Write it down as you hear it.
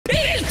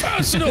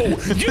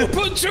personal. You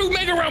put 2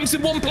 mega ramps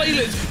in one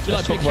playlist.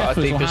 Let's talk about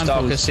our deepest,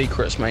 darkest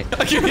secrets, mate.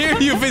 I can hear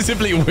you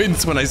visibly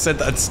wince when I said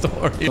that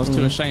story. I was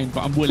too ashamed,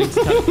 but I'm willing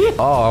to tell you.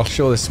 Oh, I'll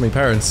show this to my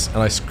parents. And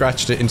I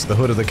scratched it into the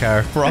hood of the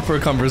car. Proper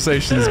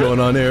conversations going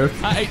on here.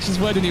 At H's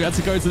wedding, you had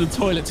to go to the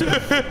toilet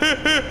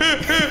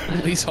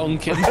to... He's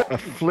honking. A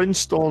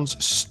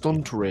Flintstones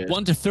stunt race.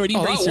 1 to 30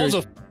 Oh, that racers.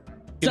 was a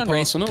Stunt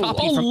race personal.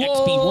 copy from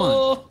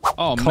XP1.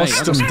 Oh, mate.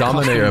 Custom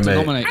Dominator,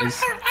 mate.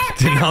 Denominators.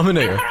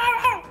 Denominator.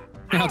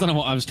 I don't know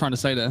what I was trying to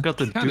say there.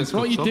 Candace,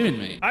 what are you doing,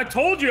 mate? I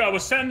told you I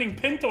was sending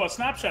Pinto a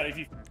Snapchat if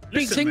you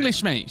Speaks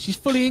English, mate. She's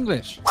fully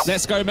English.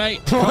 Let's go,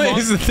 mate. What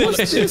is this?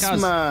 What's this,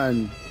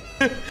 man?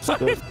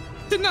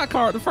 In that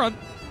car at the front.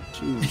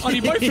 Oh,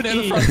 you both in it at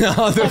the front.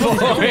 Oh, the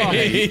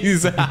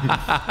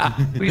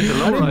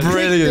boys.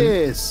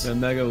 Brilliant. The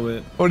mega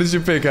whip. What did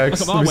you pick, X?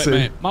 Look at my whip,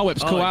 mate. My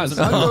whip's cool as.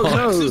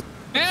 No.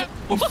 Yeah.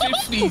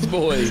 50s,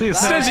 boys.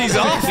 Snedgy's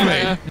off,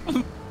 mate.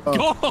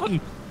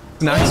 Gone.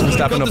 Snacks was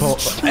stepping up.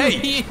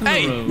 Hey,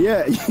 hey.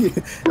 Yeah,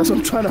 that's what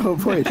I'm trying to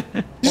avoid.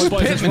 You just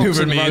pit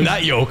maneuvered me in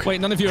that yoke. Wait,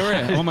 none of you are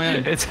here. I'm on my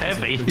own. It's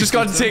heavy. Just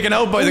got taken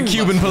out by the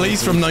Cuban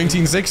police from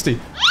 1960.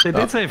 They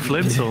did say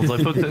Flintstones.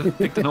 I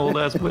picked an old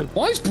ass whip.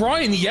 Why is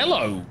Brian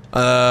yellow?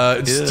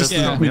 It's just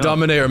the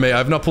Dominator, mate.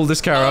 I've not pulled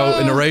this car out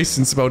in a race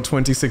since about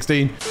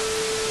 2016.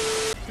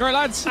 You're right,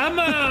 lads. I'm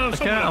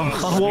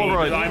I'm wall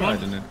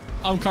riding.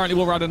 I'm currently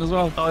wall riding as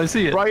well. Oh, I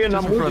see it. Brian,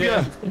 I'm with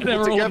you. They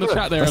were all on the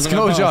track there. Let's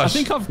go, Josh.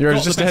 You're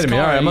just ahead of me.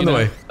 All right, I'm on the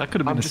way. That could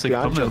have been a sick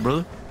thumbnail,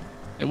 brother.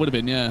 It would have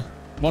been, yeah.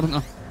 Why don't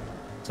I?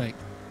 Take.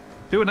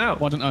 Do it now.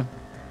 Why don't I?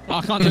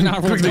 I can't do it now.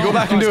 Quickly, go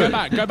back and do it.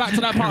 Go back to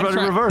that part of the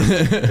track.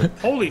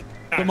 Reverse. Holy.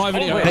 For my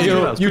video. Hey,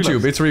 yo,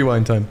 YouTube, it's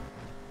rewind time.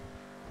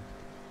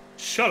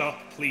 Shut up,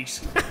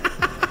 please.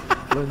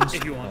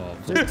 If you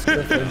want.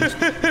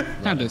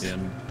 Candace.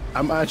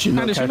 I'm actually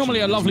not Candace, you're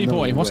normally a lovely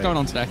boy. What's going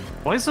on today?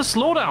 Why is the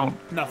slowdown?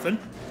 Nothing.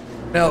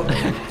 No.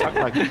 Yeah,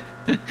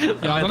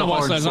 I don't know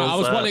what's going on. I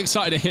was well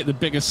excited to hit the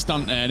biggest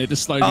stunt there, and it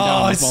just slowed me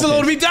down. Oh, it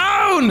slowed me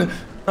down!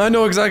 I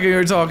know exactly what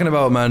you're talking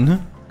about,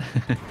 man.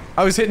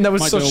 I was hitting that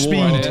with such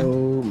speed.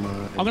 Oh my.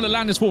 I'm going to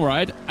land this wall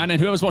ride, and then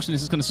whoever's watching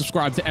this is going to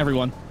subscribe to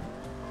everyone.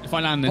 If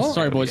I land this.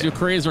 Sorry, boys. Your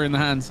careers are in the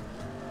hands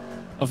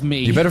of me.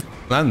 You better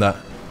land that.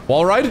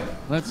 Wall ride?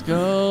 Let's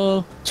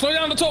go. Slow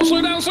down the top,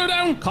 slow down, slow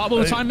down.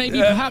 Cardboard time, maybe,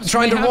 perhaps.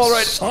 Trying to wall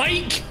ride.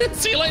 Psych.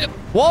 See you later.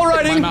 Wall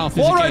riding.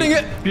 Wall riding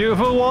it.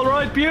 Beautiful wall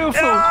ride,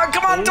 beautiful. Ah,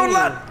 come on, don't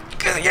land.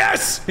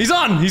 Yes. He's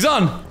on. He's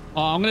on.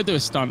 Oh, I'm going to do a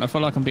stunt. I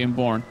feel like I'm being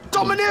boring.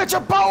 Dominator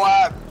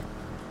power!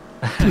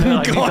 I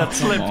need that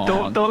slip.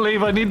 Don't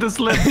leave. I need the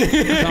slip.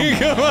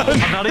 Come on.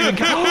 I'm not even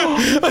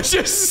counting. I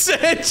just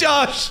said,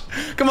 Josh.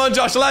 Come on,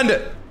 Josh, land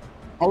it.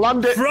 I'll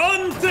land it.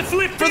 Run the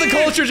flip. For the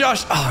culture,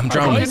 Josh. Oh, I'm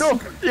drowning.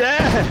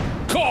 Yeah.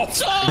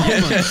 Cops. No,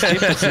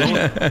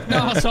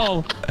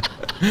 asshole.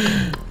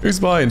 Who's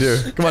behind here?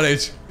 Come on,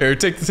 H. Here,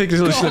 take this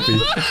little slippy.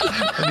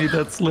 I need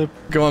that slip.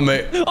 Come on,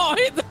 mate. Oh, I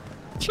hit the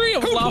tree. I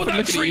was Who put laughing that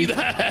at tree you.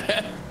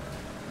 there?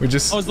 We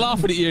just I was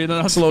laughing at you. And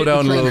then I slow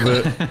down a little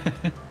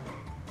bit.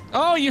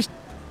 Oh, you.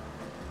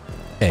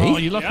 Hey? Oh,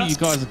 you're lucky you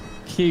guys are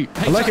cute.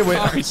 I like it when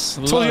I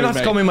told you not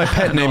to call me my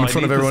pet name in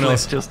front of everyone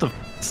else. Just to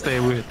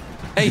stay with.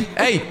 Hey,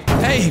 hey,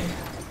 hey!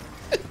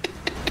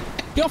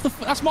 Get off the.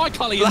 That's my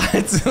colour. You.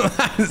 Lads,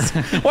 lads.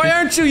 Why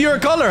aren't you your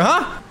colour,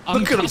 huh?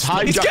 Look at us.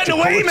 He's getting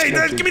away, mate!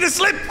 Give me the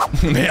slip!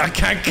 Mate, I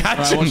can't catch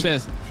Right, him. watch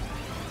this.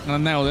 I'm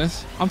gonna nail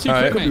this. I'm too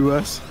All quick, right.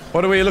 mate.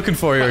 What are we looking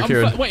for here,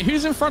 Kieran? Wait,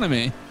 who's in front of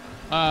me?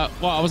 Well,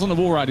 I was on the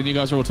wall ride and you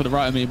guys were all to the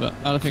right of me, but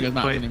I don't think it's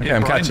Wait, Matt. Yeah,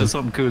 I'm Brian catching. does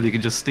something cool. You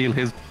can just steal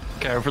his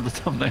car for the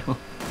thumbnail.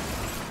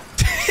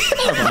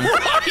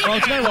 Oh,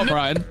 do you know what,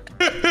 Brian?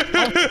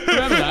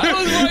 Remember that?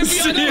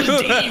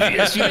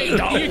 Devious, you ain't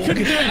dog. You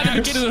couldn't do it at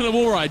the beginning of the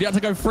wall ride. You had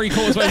to go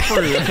 3/4 way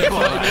through.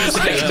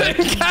 I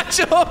didn't catch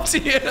up to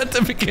you at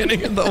the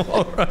beginning of the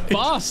wall ride.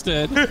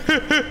 Bastard.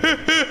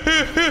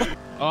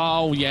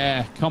 Oh,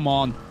 yeah. Come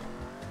on.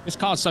 This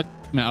car's so...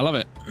 Man, I love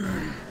it.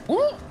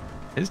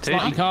 His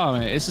Slightly car,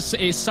 mate.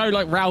 It's so,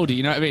 like, rowdy,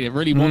 you know what I mean? It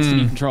really wants to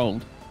be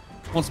controlled.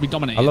 Wants to be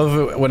dominated. I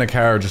love it when a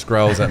car just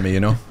growls at me, you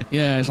know?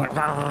 Yeah, it's like...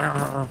 No,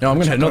 I'm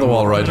gonna hit another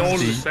wall ride. All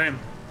the same.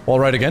 Wall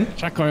ride again?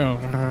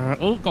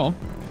 Oh, go on.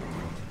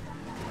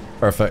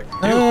 Perfect.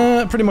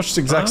 Pretty much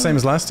the exact same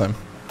as last time.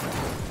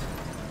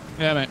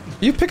 Yeah, mate.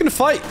 Are you picking a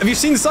fight? Have you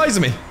seen the size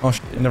of me? Oh,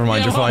 never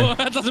mind, you're fine.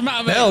 That doesn't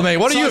matter, mate. Hell, mate,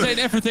 what are you? Size ain't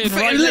everything, A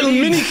right, little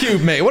mate? mini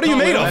cube, mate. What are you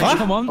made of, huh?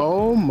 Come on.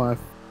 Oh my.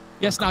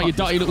 Yes, now you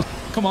dirty little...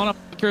 Come on, up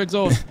your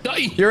exhaust.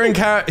 Your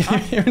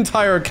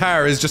entire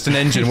car is just an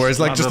engine, whereas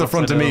like just the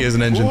front of me is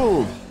an engine.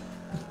 Whoa.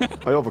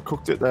 I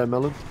overcooked it there,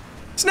 Melon.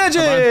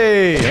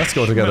 Snedgy! Let's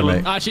go together,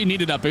 mate. I actually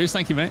needed that boost.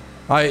 Thank you, mate.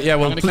 Yeah,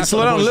 well, please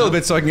slow down a little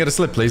bit so I can get a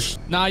slip, please.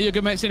 Nah, you're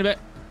good, mate. See you in a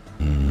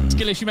bit.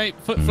 Skill issue, mate.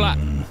 Foot flat.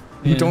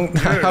 You don't.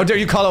 How dare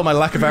you call out my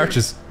lack of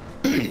arches?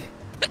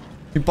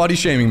 You're body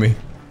shaming me.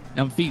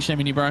 I'm feet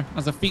shaming you, bro.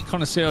 As a feet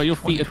connoisseur, your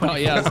feet are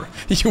dirty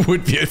as. You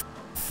would be a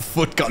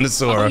foot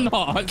connoisseur. I'm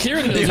not.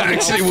 Kieran You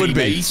actually would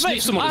be.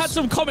 Mate, I had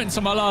some comments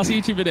on my last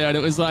YouTube video and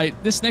it was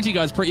like, this Snedgy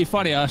guy's pretty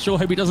funny. I sure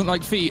hope he doesn't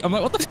like feet. I'm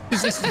like, what the f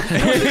is this?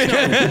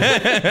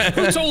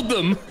 Who told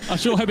them? I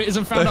sure hope it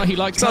isn't found out he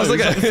likes Sounds toes.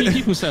 like a- A few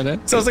people said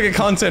it. Sounds like a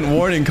content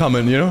warning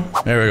comment, you know?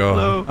 There we go.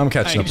 Hello. I'm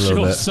catching Hey, up a little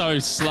you're bit. so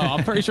slow.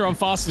 I'm pretty sure I'm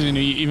faster than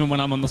you even when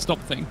I'm on the stop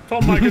thing.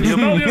 Tom, I can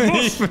smell your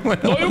bus.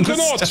 No, you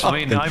cannot. I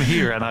mean, I'm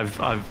here and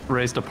I've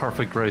raced a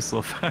perfect race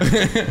so far.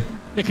 Yeah,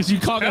 because you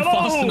can't go Hello.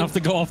 fast enough to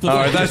go off the All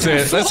right, that's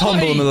it. Let's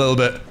humble him a little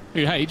bit.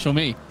 Who, H or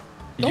me?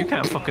 You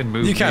can't fucking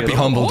move. You can't me be at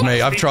all. humbled, What?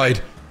 mate. I've tried.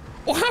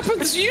 What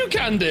happened to you,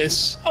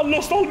 Candice? I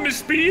lost all my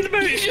speed, You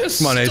mate. just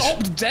Come on, Ace.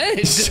 stopped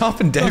dead.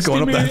 Stopping dead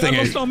going up that thing, I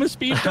eh? lost all my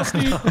speed,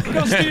 Gusty.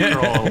 Gusty.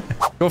 Roll.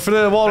 Go for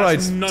the wall ride,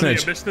 None of Snitch.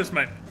 your business,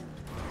 mate.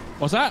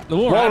 What's that? The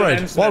wall Wall ride?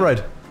 ride, wall ride.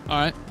 All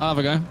right, I'll have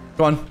a go.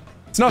 Go on.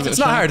 It's not Give it a It's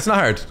not shot. hard. It's not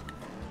hard.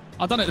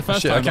 I've done it the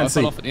first Shit, I time, but I can't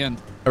fell see. off at the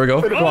end. There we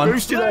go. Go on.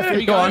 Boost you there, There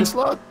you Go on.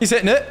 lad. He's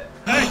hitting it.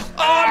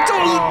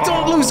 Oh,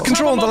 don't lose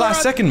control in the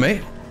last second,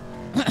 mate.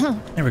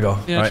 There we go.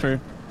 Yeah, Right. true.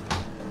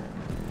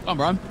 Come on,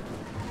 Brian.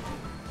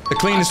 The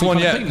cleanest Actually one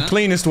kinda yet. clean, that.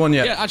 Cleanest one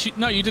yet. Yeah, actually,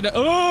 no, you did it.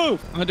 Oh!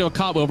 I'm gonna do a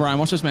cartwheel, Brian.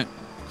 Watch this, mate.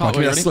 Oh,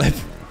 give me Cartwheel, that ready? slip.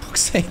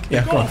 Fuck's sake.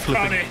 Yeah, go on.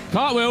 Connie.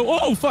 Cartwheel.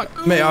 Oh,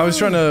 fuck. Mate, I was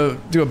trying to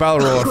do a barrel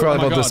roll. I forgot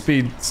my about the God.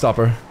 speed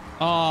stopper.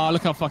 Oh,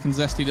 look how fucking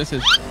zesty this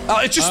is. Oh,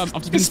 it just I've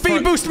just it been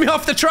speed boosted me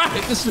off the track.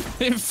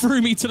 It threw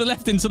me to the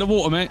left into the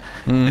water, mate.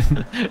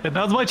 And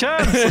now's my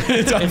chance.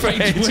 It's time for H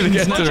H to wins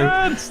get now. through.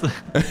 chance.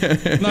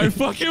 No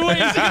fucking way.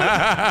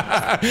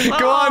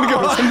 Go on, go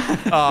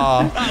on.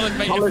 Aw. That would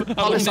make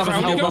Alice has a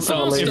held up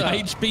on the lead.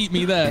 H beat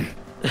me there.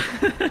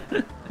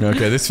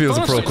 Okay, this feels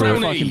Honestly, appropriate.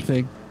 Brownie. Fucking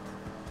thing.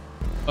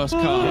 First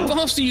car.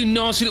 After you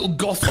nasty little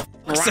goth.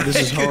 This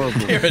is horrible.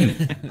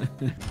 Kieran.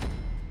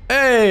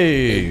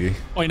 Hey.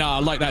 Oh, no, I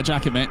like that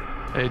jacket, mate.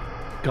 It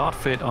got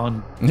fit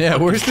on Yeah,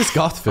 where's this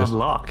goth fit?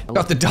 lock.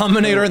 Got the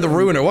Dominator and the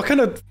Ruiner. What kind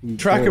of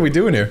track are we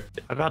doing here?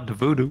 I got the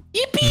voodoo.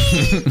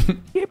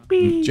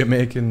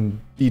 Jamaican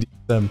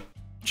EDM.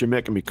 You're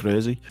making me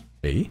crazy.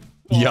 Hey?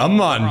 Yeah,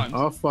 man. Right.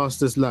 Our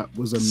fastest lap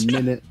was a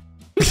minute.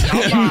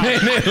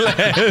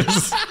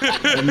 Minutes.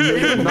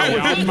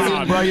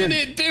 Isn't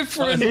it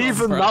different?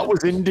 Even that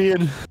was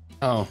Indian.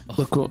 Oh,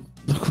 look what.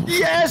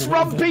 Yes,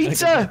 Ram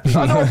Peter.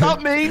 I know what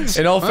that means.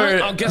 In all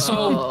fair, I guess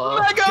I'll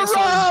Mega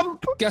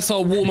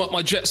ramp. warm up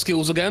my jet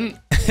skills again.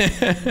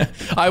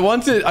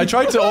 I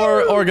tried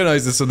to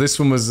organize this so this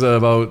one was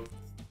about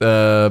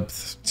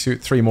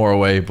 3 more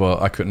away,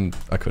 but I couldn't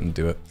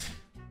do it.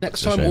 Next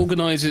It's a time, shame.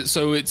 organize it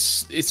so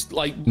it's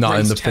like Not in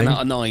race the 10 thing?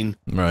 out of 9.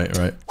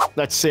 Right.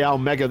 Let's see how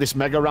mega this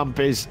mega ramp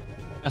is.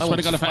 I swear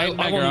to God, if I ain't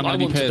Mega, I'm I gonna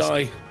be want to pissed.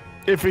 die.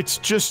 If it's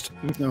just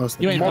No, it's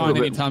You ain't dying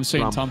Moderate anytime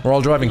soon, ramp. Tom. We're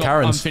all driving We've got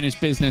Karens.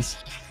 unfinished business.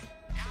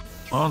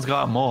 One's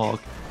got a morgue.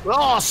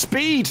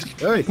 speed.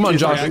 Hey, Come on,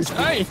 Josh.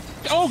 Hey!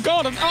 Oh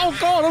God!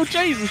 Oh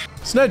Jesus!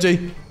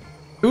 Snedgy.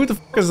 Who the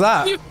fuck is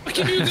that? You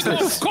fucking use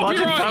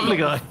Watching Family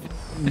copyright.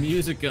 Guy.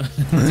 Music gun.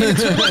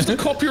 It's to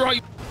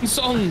copyright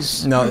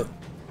songs. No.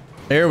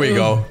 There we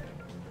go.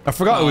 I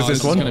forgot it was this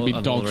It's one. gonna be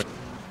I'm dog. alright.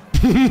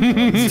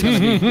 It's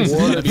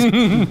gonna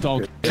be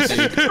dog. Let's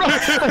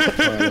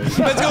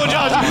go,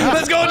 Josh.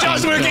 Let's go,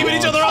 Josh. We're keeping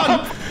each other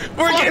on.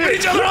 We're keeping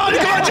each other on.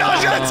 Come on,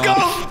 Josh. Let's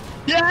go.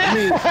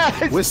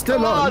 Yeah. we're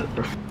still on.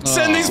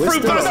 Send these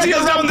fruit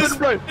pastillas down this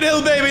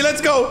hill, baby.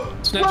 Let's go.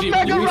 Snedgy, when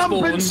Mega you ramp.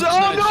 respawn, It's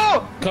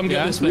Snedge, come get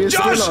Yeah. this We're bitch.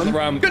 still Josh, on.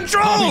 Ramp.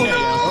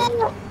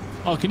 control.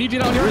 Oh, can you do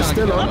that on your own?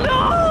 Still on.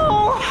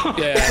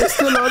 Yeah.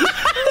 Still on.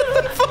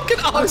 Fucking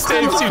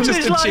octaves you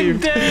just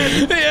achieved.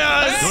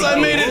 Yes, I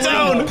made it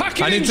down. Pack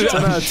it I in, need Josh.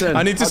 10 out of 10.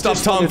 I need to stop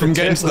Tom from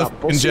getting to the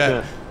fucking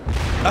jet.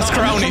 That's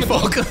crowny,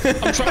 fuck.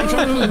 I'm trying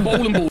to do the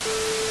bowling ball.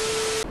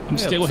 I'm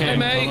still See you, here.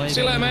 mate.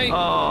 See you later, mate.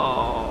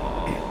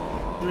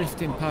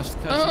 Drifting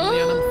past Castle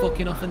and I'm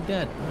fucking off and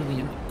dead.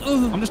 Brilliant.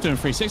 I'm just doing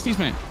 360s,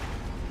 mate.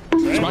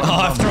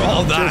 After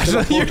all that,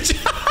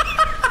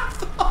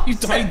 You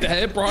died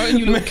there, Brian,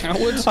 you little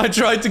coward. I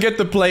tried to get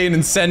the plane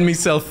and send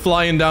myself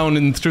flying down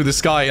and through the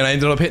sky, and I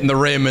ended up hitting the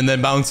rim and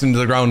then bouncing to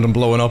the ground and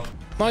blowing up.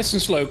 Nice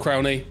and slow,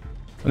 Crowny.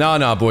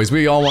 No, boys,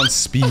 we all want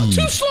speed.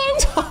 Too slow.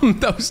 Tom,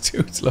 that was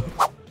too slow.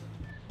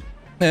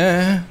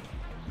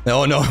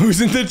 Oh no,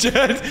 who's in the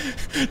jet?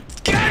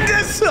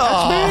 Candace!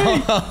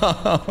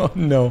 Oh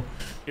no.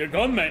 You're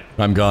gone, mate.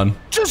 I'm gone.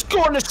 Just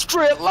go in a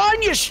straight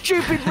line, you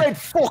stupid red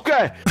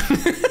fucker.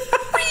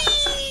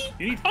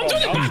 You need I'm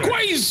doing it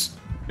backwards.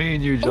 Me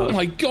and you, Oh Josh.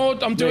 my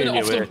god, I'm doing it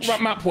off the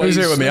map ways.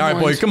 Who's here with me?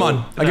 Alright, boy, come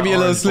on. I'll give you a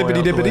little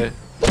slippity dippity.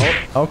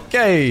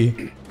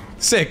 Okay.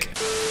 Sick.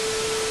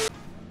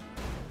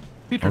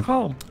 Peter,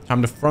 calm.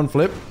 Time to front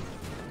flip.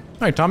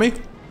 Alright, Tommy.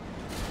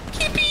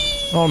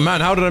 Oh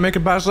man, how did I make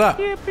it past that?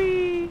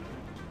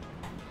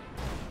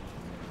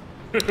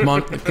 Come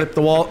on, clip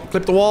the wall.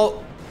 Clip the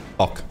wall.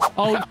 Fuck.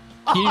 Oh,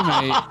 you,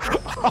 mate.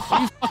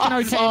 Are you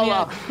fucking okay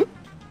yet?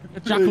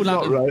 Jackal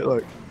Lantern. Right,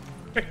 look.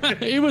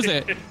 Who was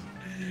it?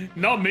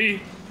 Not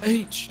me.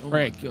 H. Oh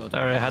Rick. my god.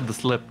 Sorry, I had the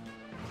slip.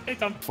 Hey,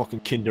 Tom. Fucking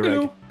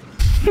Kinder Egg.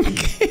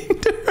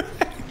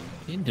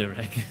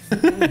 Indirect.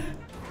 Did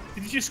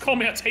you just call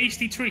me a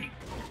tasty treat?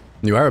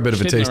 You are a bit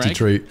of a Schindler tasty egg.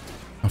 treat.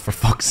 Oh, for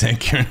fuck's sake,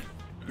 Kieran.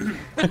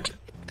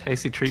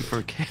 Tasty treat for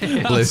a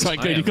kid. That was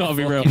quite good. You can't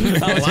be real.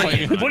 That was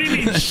quite good. What do you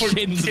mean for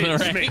Schindler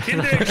kids, egg. mate?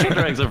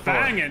 Kinder eggs are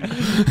banging.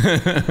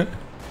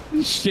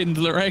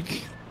 Schindler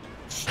egg.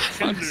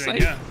 Schindler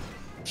egg, yeah.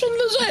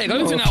 Schindler's egg. I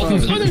don't think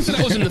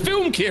that was in the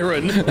film,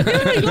 Kieran.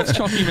 Yeah, he loves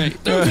Chucky, mate.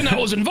 I don't think that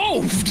was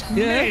involved.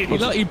 Yeah,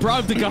 he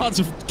bribed the guards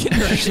of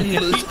Kinder Egg.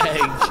 Schindler's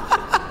egg.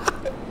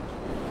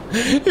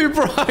 You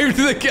bribed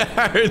the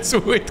guards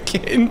with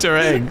Kinder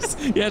eggs.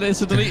 Yeah,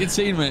 there's a deleted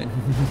scene, mate.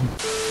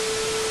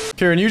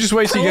 Kieran, you just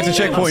wait till you get to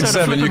checkpoint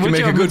 7. You can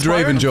make a good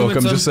Draven joke,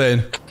 I'm just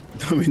saying.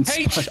 I'm H,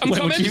 inspired. I'm Wait,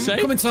 coming. what'd you say?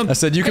 Come in, son. I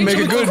said you can make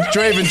a good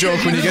Draven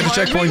joke when you get to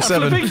checkpoint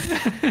 7.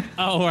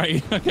 Oh,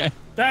 right. Okay.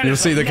 You'll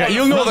see the car.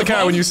 You'll know the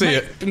car when you see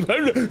it. Tom's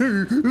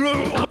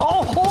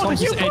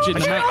just edging the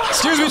map.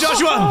 Excuse me,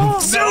 Joshua.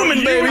 Zooming,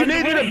 I baby.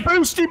 needed a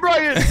boosty,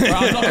 Brian. Right,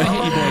 I'm not gonna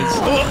hit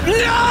you,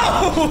 boys.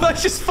 No! I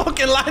just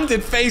fucking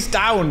landed face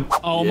down.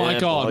 Oh my Yeah,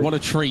 god, boy. what a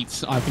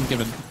treat I've been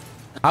given.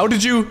 How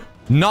did you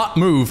not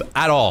move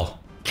at all?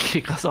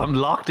 Because I'm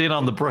locked in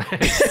on the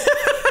brakes.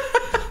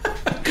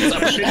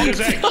 Schindler's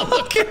egg.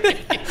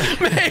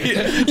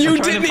 Mate, you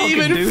trying to didn't fucking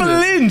even do this.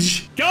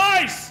 flinch.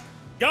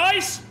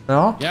 Guys,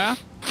 No? Yeah?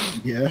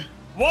 Yeah.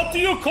 what do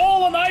you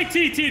call an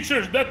IT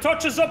teacher that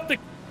touches up the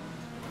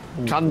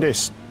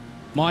Candice.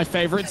 My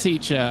favourite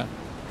teacher.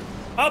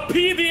 a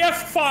PDF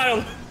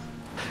file?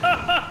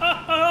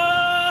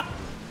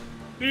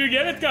 Do you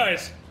get it,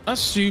 guys? That's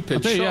stupid. I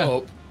do, Shut yeah.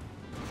 up.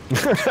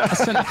 I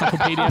sent a couple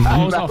PDF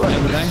files off the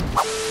other day.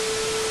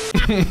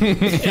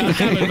 Yeah, I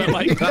can admit,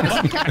 like,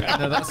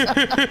 No, that's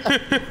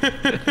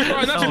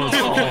Right,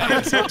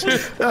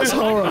 That's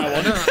horrible.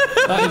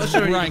 that is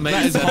rank.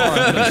 That is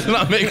horrible. That's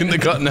not making the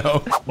cut now.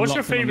 What's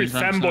your Locked in on favorite these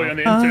ramps fanboy now. on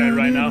the internet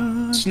right now?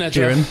 Snedger.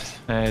 Kieran.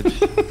 Edge.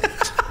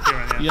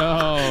 Kieran,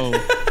 yeah.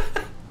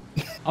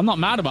 Yo. I'm not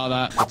mad about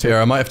that. Here,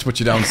 I might have to put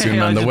you down soon,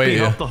 man. The I just weight beat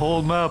here. up the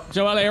whole map.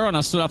 Joe, earlier on,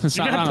 I stood up and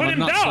sat gonna down put and him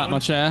nuts down? slapped my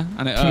chair,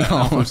 and it hurt.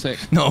 I was sick.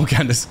 No,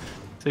 Candace.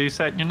 So you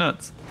set your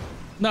nuts.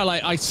 No,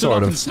 like, I stood Sort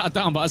up of. and sat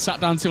down, but I sat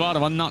down too hard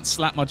and my nuts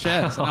slapped my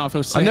chair, so now I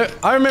feel sick.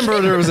 I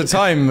remember there was a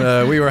time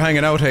we were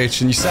hanging out,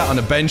 H, and you sat on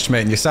a bench,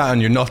 mate, and you sat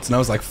on your nuts, and I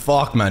was like,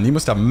 fuck, man, you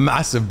must have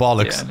massive Yeah,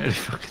 bollocks. I nearly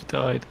fucking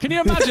died. Can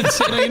you imagine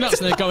sitting on your nuts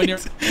and they go in your...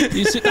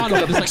 You sit down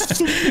and it's like...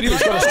 And you're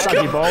like, Got a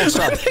saggy ball,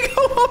 son. They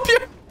go up your...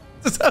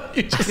 That's how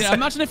you just yeah, said.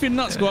 imagine if your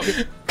nuts go up your...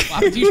 What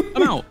happens? You shit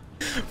them out.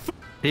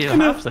 You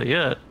have to,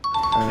 yeah.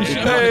 You shit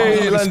them Hey, out.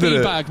 It's you like a landed speed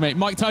it. bag, mate.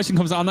 Mike Tyson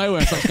comes out of nowhere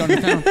and starts going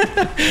down.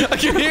 I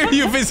can hear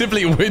you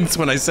visibly wince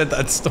when I said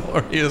that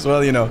story as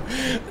well, you know.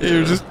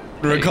 You're just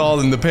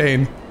recalling the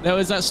pain. There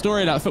was that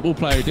story that a football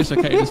player who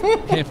dislocated his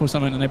hip or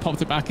something and they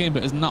popped it back in,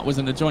 but his nut was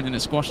in the joint and it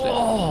squashed it.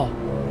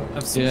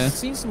 I've seen, Yeah.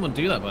 seen someone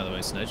do that, by the way,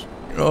 Snedge.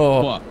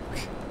 Oh, What?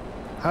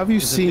 Have you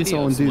There's a seen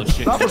video someone of do someone that?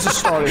 shitting. That was a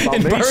story about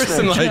in me.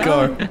 person, Snedge. like,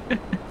 or...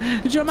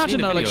 Could you imagine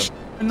Seen a though, like, video.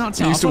 nuts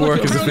He out? used to I feel work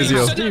like as a you're physio.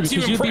 really stupid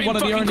because you'd be one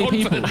of the only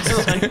people.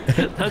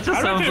 That just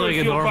I sounds reckon like a it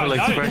would normal feel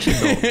quite expression,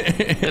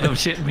 though. And I'm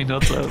shitting me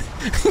nuts out.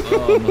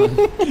 Oh,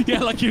 man. Yeah,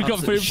 like you've got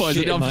Absolute food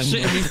poisoning. shit, I'm man.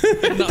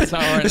 shitting me nuts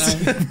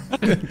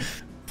out right now.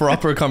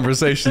 Proper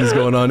conversations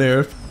going on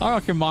here. I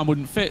reckon mine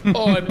wouldn't fit.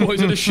 Oh, boys,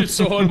 the shit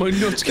so hard, my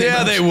nuts came Yeah,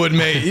 out. they would,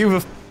 mate. You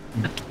have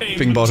a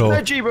big butthole.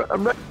 Reggie,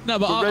 I'm re- No,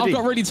 but Ready. I've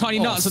got really tiny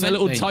nuts and they're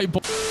little sent tight.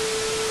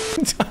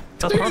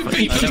 That's perfect.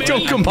 beat me.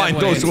 Don't combine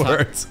Can't wait. those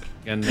words.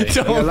 Again, mate.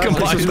 Don't Like and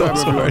combine subscribe, those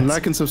everyone. words.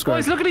 Like and subscribe.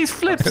 Guys, look at these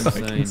flips.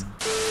 Insane.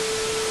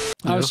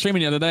 I was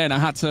streaming the other day and I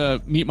had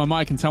to mute my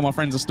mic and tell my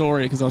friends a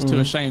story because I was too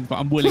ashamed, but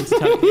I'm willing to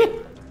tell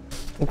it.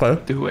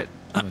 Okay. Do it.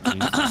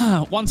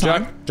 One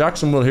time,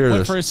 Jackson will hear I went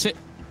this. for a sit.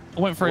 I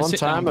went for a one sit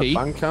time down at pee.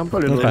 bank camp.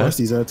 Probably not Okay. the worst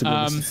he's heard, to be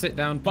honest. Sit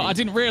down. But I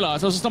didn't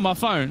realise, I was just on my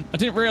phone, I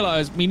didn't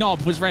realise my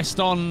knob was rested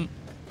on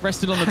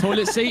the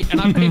toilet seat and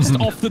I pissed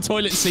off the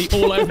toilet seat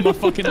all over my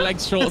fucking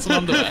legs, shorts and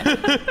underwear.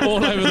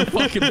 All over the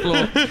fucking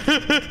floor.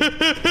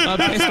 I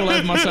pissed all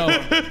over myself.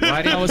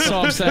 Why did I was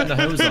so upset. the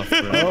hose off, bro?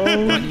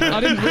 I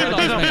didn't realise,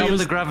 I don't mate. I feel was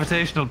the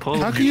gravitational pull.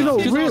 How can you not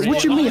realize? What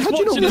do you mean? How do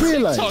you not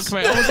realise? TikTok,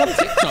 mate. I was on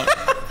TikTok.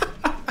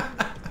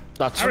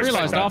 That's I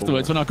realised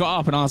afterwards when I got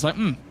up and I was like,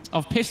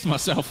 I've pissed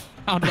myself.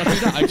 How did I do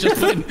that? I just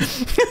didn't.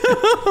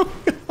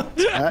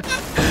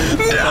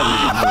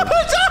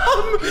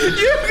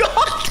 You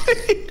got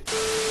me!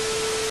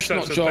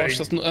 Not Josh,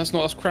 that's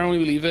not Crowley.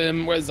 We leave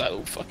him. Where's that?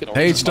 Oh, fucking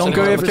H, don't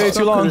go AFK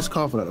too long. This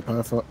car for like the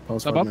past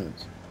 5 Bob?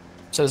 minutes.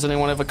 So does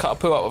anyone ever cut a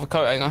poo out with a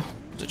coat hanger?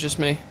 Is it just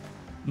me?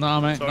 No,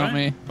 mate, not Sorry?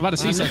 me. I've had a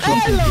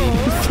C-section.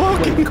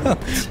 Fucking hell.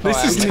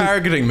 This is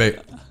targeting me.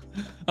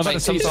 I've had a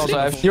Sometimes C-section.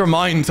 I have. You're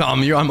mine,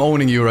 Tom. I'm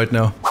owning you right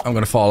now. I'm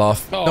gonna fall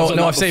off. Oh, No, I've done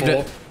no, that I've saved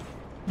before. it.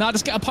 Nah,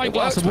 just get a pint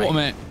glass of works, water,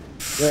 mate.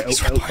 Wait,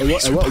 He's right behind me,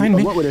 he's right behind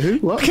me. what with a who?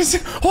 What?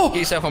 Oh! Get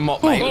yourself a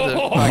mop, mate. With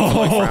a bag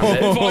around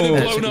it. Oh. If I'd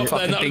have blown up Fucking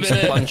then, that'd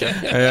decent be plunger.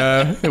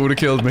 Yeah, it would have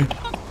killed me.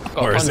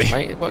 Got Where a is punch, he?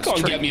 mate. It works Can't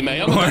trick. get me,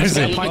 mate. Where is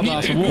he? Pint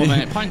glass of water,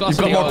 mate. Pint glass You've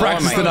of got more water.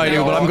 practice than I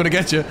do, but I'm gonna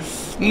get you.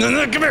 No,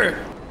 no, come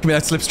here. Give me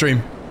that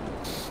slipstream.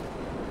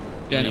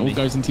 Yeah, and it all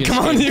goes into your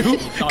Come on, skin. you.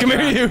 Come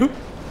here, you.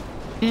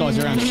 Guys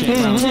around shit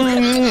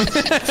around.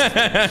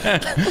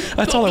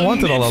 That's all I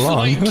wanted all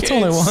along. That's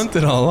all I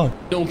wanted all along.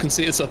 No one can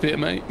see us up here,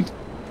 mate.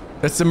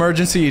 Let's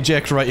emergency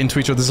eject right into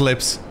each other's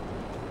lips.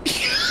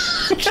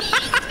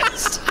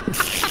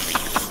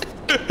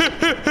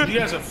 You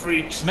guys are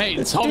freaks.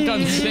 Mate, Top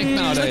Gun's sick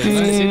nowadays. I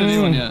haven't seen a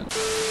new one yet.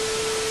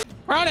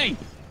 Brownie!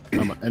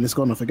 And it's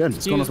gone off again.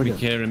 It's gone off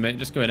Excuse me, again. Kieran, mate.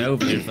 Just going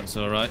over here if that's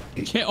all right.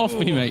 Get off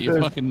me, mate, you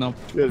fucking knob.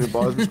 Yeah, the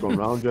boys just going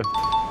round you.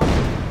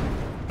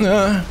 Don't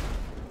Now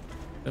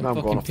I'm going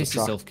fucking off the piss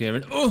track. yourself,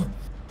 Kieran. Oh!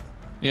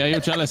 Yeah, you're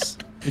jealous.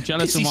 You're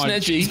jealous of Pissy my...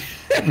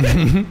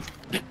 Snedgy.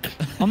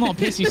 I'm not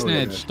a Pissy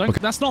Snedge. Don't,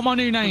 that's not my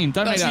new name.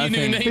 Don't That's make your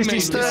that a new thing. name,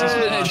 mate. Pissy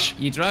Snedge.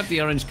 You drive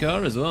the orange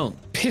car as well.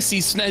 Pissy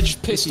Snedge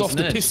pissed Pissy off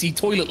the Snedge. pissy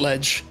toilet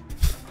ledge.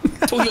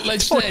 Toilet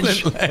ledge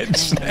Snedge.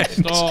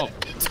 Stop.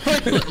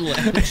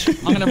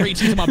 I'm going to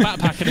reach into my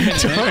backpack in a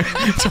minute,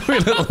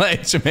 mate. Toilet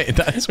ledge, mate.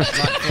 That's what.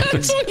 Batman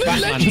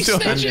ledge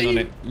standing on Snedgy.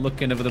 it,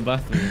 looking over the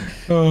bathroom.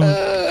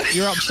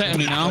 You're upsetting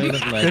me now.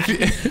 Toilet ledge.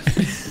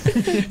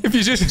 If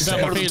you just,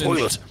 About my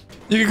feelings.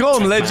 you could call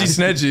him Ledgy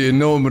Snedgy, and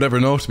no one would ever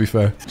know. To be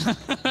fair.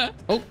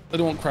 Oh, I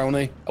don't want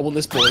Crowley. I want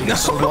this boy.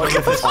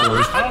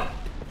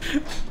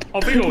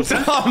 I'll be yours.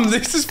 Tom,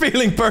 this is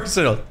feeling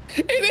personal.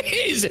 It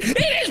is! It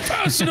is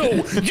personal!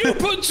 You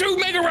put 2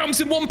 mega ramps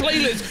in one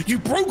playlist! You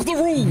broke the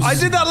rules! I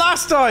did that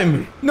last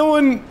time. No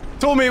one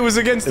told me it was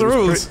against the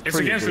rules. It's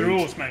against the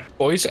rules, mate.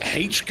 Boys,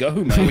 H go,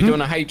 man. We're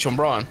doing a H on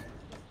Brian.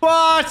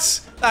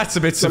 What? That's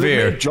a bit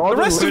severe. The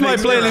rest of my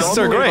playlists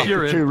are great.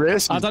 Too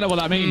risky. I don't know what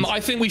that means. I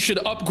think we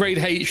should upgrade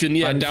H and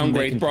yeah,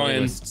 downgrade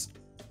Brian.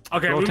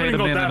 Okay, we Rotate wouldn't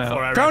go them in that and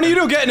far. I Brownie, you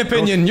don't get an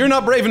opinion. You're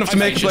not brave enough to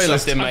make a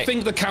playlist. I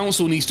think the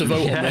council needs to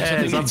vote on this.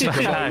 I think I'm it's a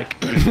vote. back.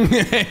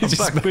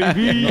 Just-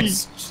 Baby.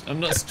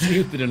 I'm not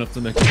stupid enough to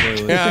make a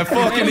playlist. yeah,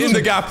 fucking in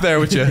the gap there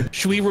with you.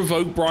 Should we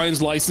revoke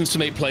Brian's license to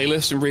make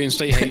playlists and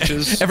reinstate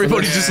H's?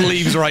 Everybody just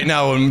leaves right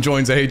now and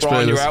joins a H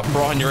Brian, you're playlist. out.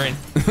 Brian, you're in.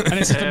 And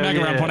it's just a mega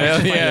ramp on Hell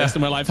H's yeah. playlist,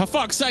 and we're like, for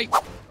fuck's sake!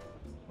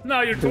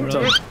 No, you're too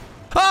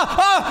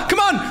Ah! Come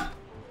on!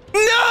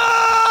 No!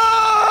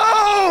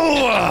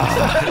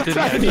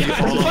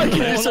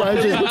 This one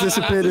just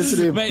disappeared into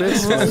the Mate,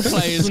 this abyss.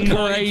 roleplay is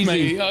crazy.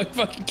 Mate, I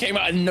fucking came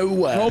out of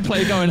nowhere.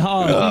 Roleplay going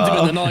hard. Bombed him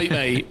in the night,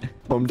 mate.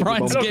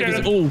 Brian's Okay, give us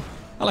then. all.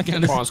 I like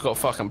Candace. Brian's got a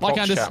fucking Why pop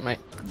can't this- chat, mate.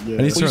 I need to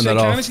What you turn say, that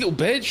off. Candace, little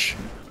bitch?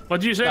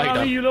 What do you say, Like Ronnie,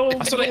 that. you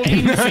little... I said I aim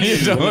for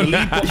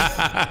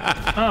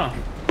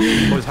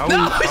you. Boys, how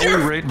are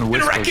we rating the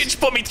whispers? Wreckage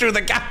put me through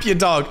the gap, you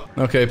dog.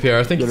 Okay, Pierre,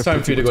 I think it's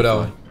time for you to go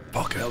down.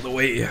 Fuck hell, the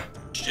weight, yeah.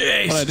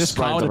 Jeez. Oh, this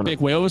car with the big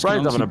wheels.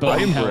 Brian's can having a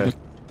honestly brain burn break.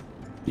 hell.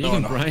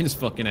 Even Brian's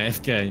fucking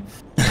AFK.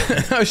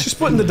 I was just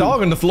putting the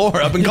dog on the floor.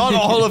 I've been gone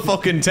all of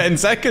fucking 10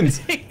 seconds.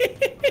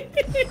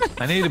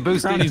 I need a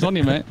boost. Brownie's on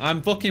you, mate.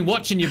 I'm fucking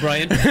watching you,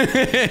 Brian. Brownie,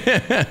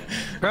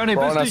 Brian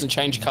boost. hasn't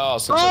changed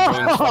cars since I've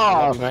joined fucking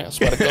lobby, mate. I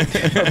swear to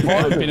God.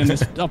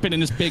 I've been in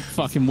this big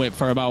fucking whip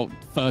for about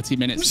 30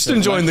 minutes. Just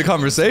enjoying the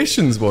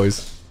conversations,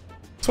 boys.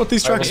 That's what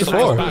these tracks are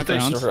for.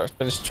 Background.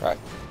 Finish the track.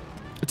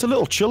 It's a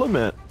little chiller,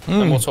 mate.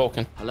 Then we're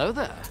talking. Hello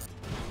there.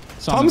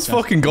 Tom's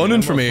fucking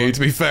gunning for me, to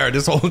be fair,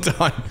 this whole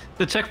time.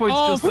 The checkpoint's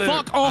Oh, just there.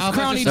 fuck off,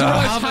 Crowley. Do you How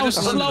realise have I how just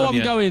landed slow on I'm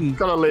you? going?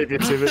 Gotta leave you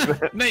to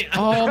it. Mate,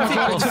 Oh my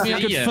god, it took me a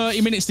see good ya.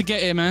 30 minutes to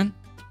get here, man.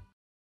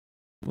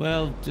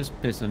 Well, just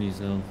piss on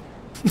yourself.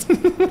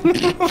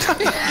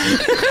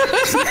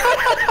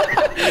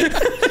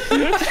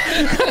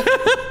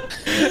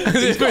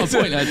 He's got a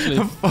point, actually.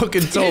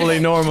 Fucking totally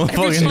normal Every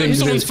fucking time thing to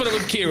someone's do. full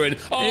of Kieran,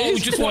 oh, It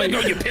is just want to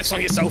go, you piss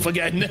on yourself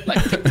again.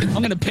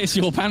 I'm gonna piss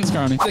your pants,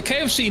 Crowley. The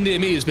KFC near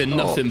me has been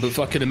nothing but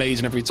fucking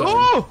amazing every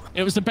time.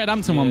 It was the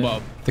Bedhampton one,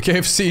 Bob. The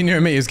KFC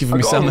near me has given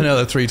me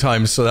salmonella 3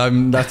 times, so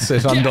that's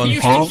it, I'm Yeah, done.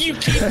 you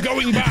keep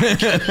going back.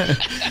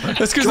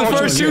 That's because the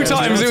first 2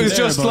 times it was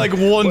just like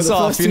once The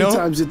off, first you two know?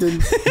 times it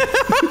didn't.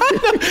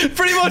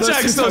 Pretty much, First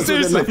 2 X, no, times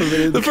seriously. enough of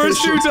it The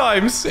first 2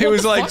 times, it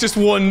was like just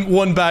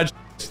one bad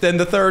Then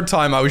the 3rd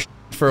time I was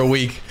for a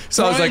week.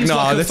 So I was like, Brian's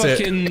nah, a that's it.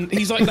 fucking,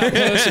 He's like that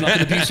person, like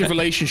an abusive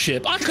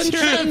relationship. I can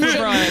change,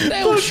 Brian.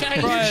 They'll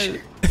change.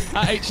 Right.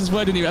 At H's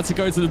wedding, you had to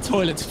go to the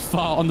toilet to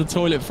fart on the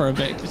toilet for a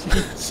bit because you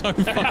were so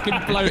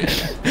fucking bloated.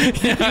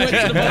 He went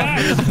to the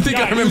bathroom. I think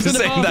I He remember was in the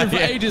saying bathroom that, for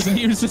yeah. ages and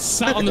he was just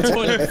sat on the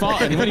toilet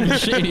farting. He wasn't even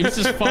shitting, he was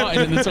just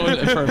farting in the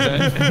toilet for a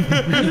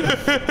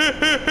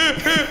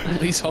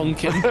bit. He's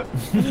honking.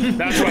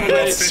 That's why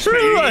It's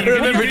true, I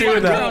remember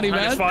doing that. Crowley,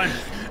 It's man. fine.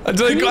 I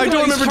don't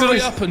remember hurry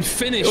doing up and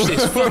finish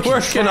this. We're fucking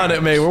working on track.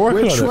 it, mate. We're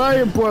working We're on it.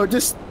 trying, bro.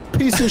 This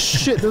piece of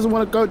shit doesn't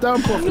want to go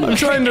down properly. I'm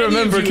trying to Any of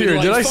remember, you Kieran.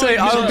 like Did I say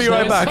 5 I'll be right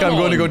minutes, back? come I'm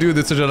going to go on. do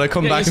this, or did I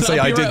come back and say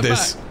I did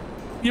this?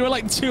 You were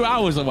like 2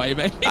 hours away,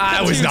 mate.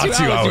 I was not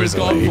 2 hours you was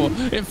gone away.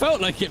 for. It felt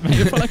like it, mate.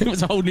 It felt like it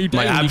was a whole new day.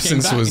 My when you came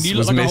absence back, and you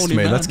was looked like a whole missed, new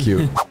mate. man. That's cute.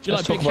 Do you Let's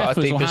like talk big about our heifers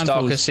or deepest, handfuls?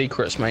 darkest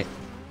secrets, mate.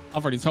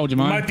 I've already told you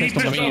mine. My Pissed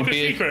off deepest, at me. darkest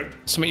be- secret.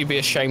 Something you'd be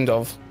ashamed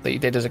of that you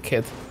did as a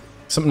kid.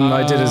 Something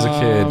I did as a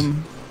kid.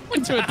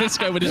 Went to a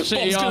disco with his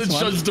shitty Bob's ass,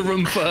 gonna man. judge the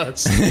room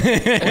first.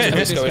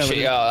 Disco is shit.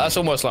 Yeah, that's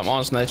almost like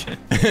mine, Snedge.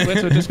 Went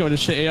to a disco with his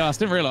shitty ass.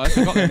 Didn't realise.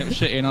 I got there and it was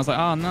shitty and I was like,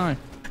 oh no.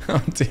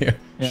 Oh dear.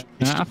 Yeah,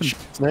 that happened.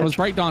 I was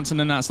breakdancing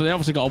and that, so they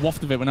obviously got a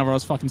waft of it whenever I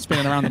was fucking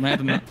spinning around in my head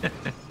and that.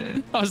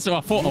 That's what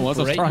I thought I was.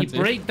 I was trying to.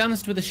 Break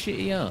danced with a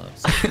shitty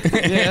ass.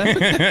 Yeah.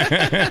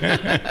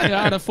 Yeah,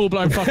 I had a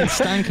full-blown fucking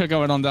stanker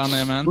going on down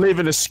there, man.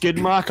 Leaving a skid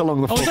mark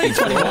along the I was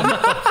fucking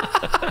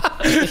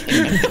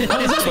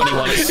only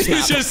 21.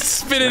 He's just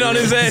spinning on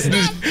his head.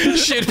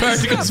 Shit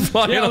particles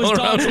flying Yeah, I was all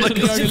around dancing like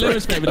to the only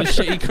lyrics, mate, with a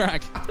shitty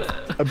crack.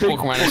 A big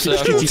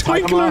skitty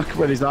tire mark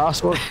where his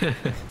ass was.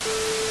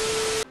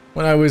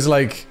 When I was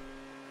like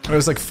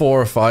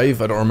 4 or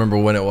 5, I don't remember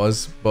when it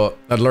was, but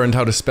I'd learned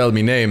how to spell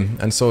my name,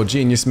 and so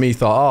genius me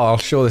thought, oh, I'll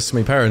show this to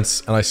my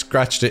parents, and I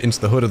scratched it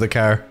into the hood of the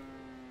car.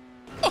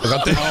 I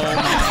got the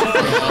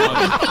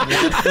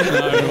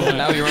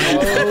Now you're on.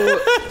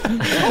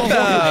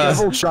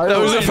 that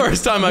was the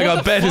first time I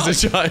got bet as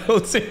a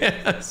child.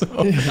 Yeah, so.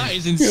 That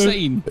is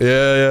insane.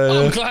 Yeah.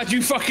 I'm glad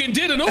you fucking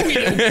did and all you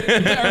did. You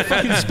better have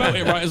fucking spelt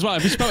it right as well.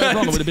 If you spelt it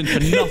wrong, it would have been for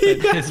nothing.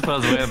 It's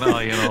supposed to be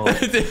about, you know.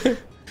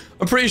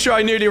 I'm pretty sure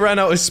I nearly ran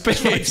out of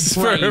space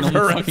for brain on the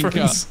fucking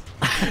reference.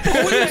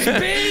 Oh, it was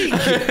big!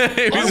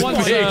 It was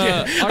once, big.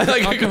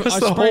 I Across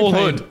the whole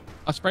hood.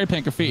 I spray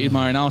paint graffitied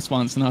my own house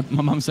once, and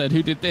my mum said,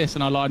 "Who did this?"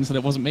 And I lied and said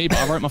it wasn't me, but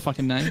I wrote my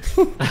fucking name.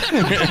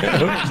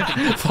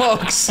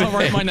 Fox. I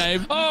wrote my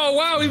name. Oh,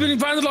 wow, we've been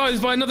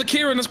vandalized by another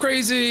Kieran. That's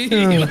crazy.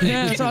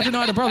 Yeah, so I didn't know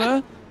I had a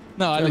brother.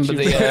 No, I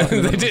literally.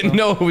 They didn't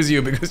know it was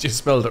you because you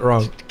spelled it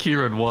wrong.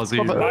 Kieran was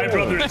here. My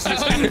brother is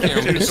just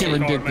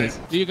Kieran did this.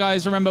 Do you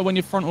guys remember when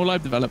your frontal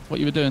lobe developed? What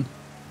you were doing?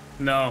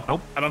 No,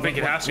 Nope. I don't think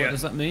it has What yet.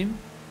 does that mean?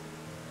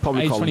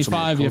 Probably Age call him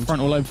 25, your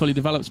frontal lobe fully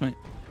develops, mate.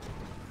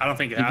 I don't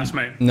think it has,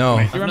 mate. No.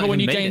 Do you remember not when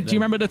you even made gained? it Do you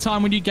then. remember the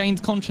time when you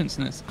gained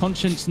consciousness?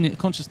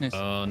 Consciousness.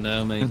 Oh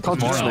no, mate.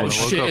 Consciousness.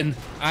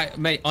 Shitting.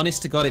 Mate,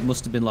 honest to God, it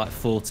must have been like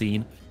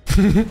 14.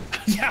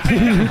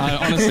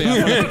 Honestly,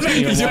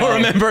 You don't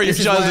remember your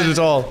childhood at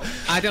all.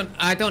 I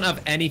don't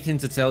have anything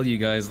to tell you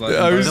guys. Like,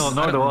 I was- No,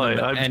 nor do don't I.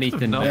 remember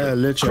anything. No. Yeah,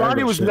 literally.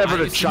 Granny was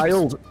never a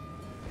child.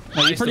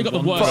 No, you pretty got the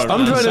word.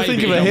 I'm trying to Save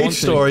think it, of a you don't H want to.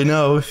 story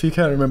now. If you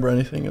can't remember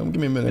anything, give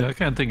me a Yeah, minute. I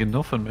can't think of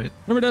nothing, mate.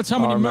 Remember that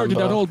time when you murdered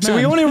that old man? So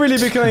we only really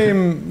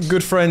became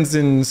good friends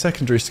in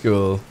secondary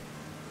school.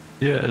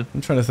 Yeah.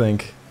 I'm trying to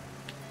think.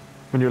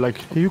 When you're like,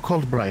 are you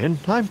called Brian?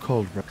 I'm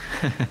called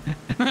Brian.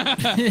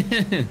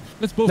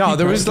 Let's both No, be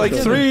there was like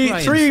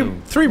friends.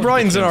 three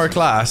Brians in our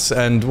class,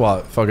 and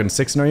what, fucking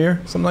 6 in our year,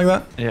 something like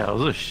that. Yeah, I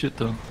was a shit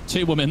though.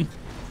 2 women.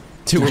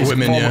 2 were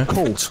women, yeah.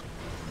 Cult.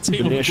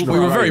 2 women. We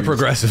were very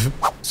progressive.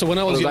 So when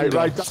I was Right, younger,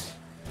 right.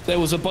 there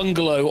was a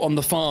bungalow on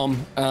the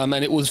farm, and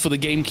it was for the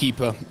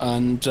gamekeeper.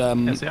 And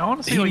Yeah, see, I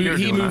want to see what you're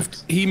doing.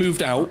 he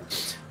moved out,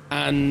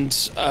 and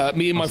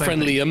me and my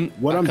friend Liam.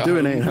 What I'm back at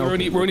doing home, ain't we're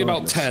only helping, about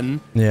regardless.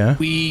 10. Yeah.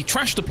 We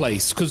trashed the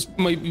place because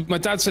my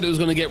dad said it was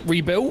going to get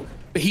rebuilt,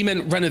 but he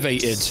meant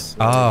renovated.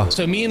 Ah.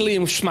 So me and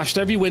Liam smashed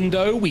every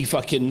window. We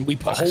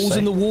put holes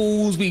in the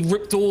walls. We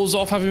ripped doors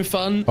off, having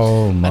fun.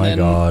 Oh my and then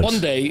God. One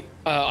day,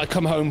 I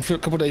come home for a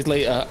couple of days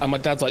later, and my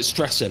dad's like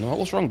stressing. I'm like,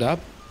 "What's wrong, Dad?"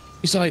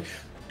 He's like,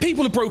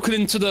 "People have broken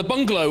into the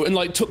bungalow and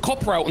like took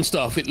copper out and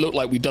stuff. It looked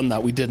like we'd done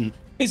that. We didn't."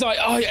 He's like,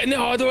 "Oh yeah,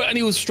 no, I don't." And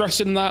he was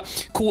stressing and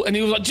that. Cool. And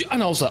he was like,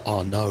 and I was like,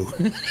 "Oh no."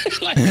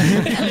 Like,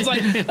 I was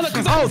like,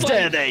 How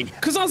dare they?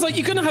 Because I was like,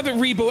 "You're gonna have it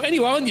rebuilt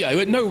anyway, aren't you?" He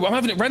went, "No, I'm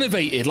having it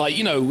renovated. Like,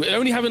 you know,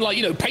 only having like,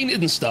 you know,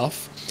 painted and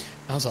stuff."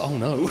 I was like, "Oh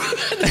no."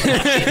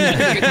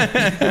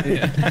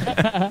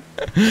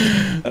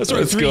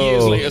 Sorry, Let's 3 go.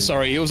 years later.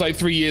 Sorry, it was like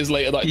 3 years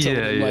later that I told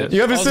Yeah, him. yeah. Like,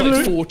 You have a I was similar-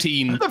 like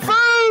 14. The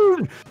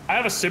food! I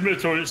have a similar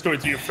story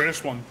to your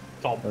first one,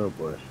 Tom. Oh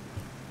boy.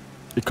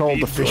 You called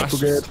the fish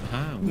brigade.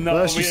 How? No,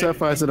 First you set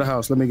fire to the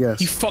house, let me guess.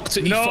 He fucked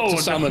it. He no, fucked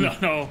a salmon.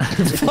 no. We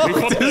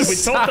thought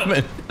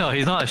Salmon. No,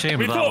 he's not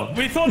ashamed of that one.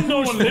 we thought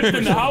no one lived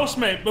in the house,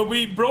 mate, but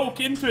we broke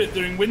into it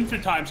during winter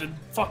times and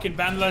fucking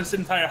vandalized the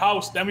entire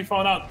house. Then we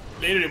found out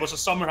later it was a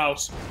summer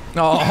house.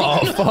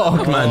 Oh,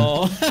 fuck, man.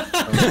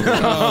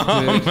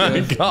 Oh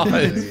my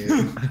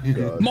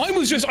God. Mine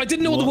was just, I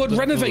didn't know what the word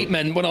renovate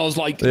meant when I was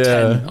like Yeah,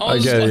 10. I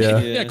was get it, like,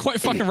 yeah. Yeah,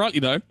 quite fucking rightly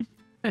though.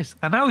 Yes,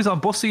 and now he's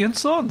on Bussy and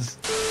Sons.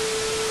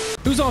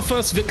 Who's our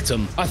first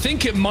victim? I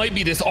think it might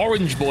be this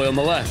orange boy on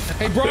the left.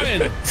 Hey,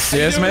 Brian.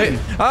 Yes, mate.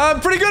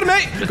 Pretty good,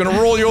 mate. Gonna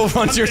roll you over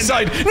onto your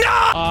side.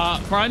 No!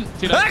 Brian,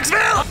 see that?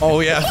 Axville! Oh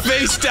yeah,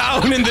 face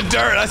down in the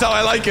dirt. That's how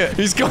I like it.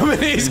 He's coming.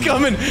 He's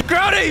coming.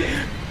 Growdy,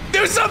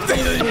 do something.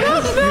 You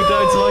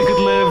died so I could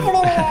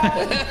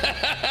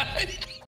live.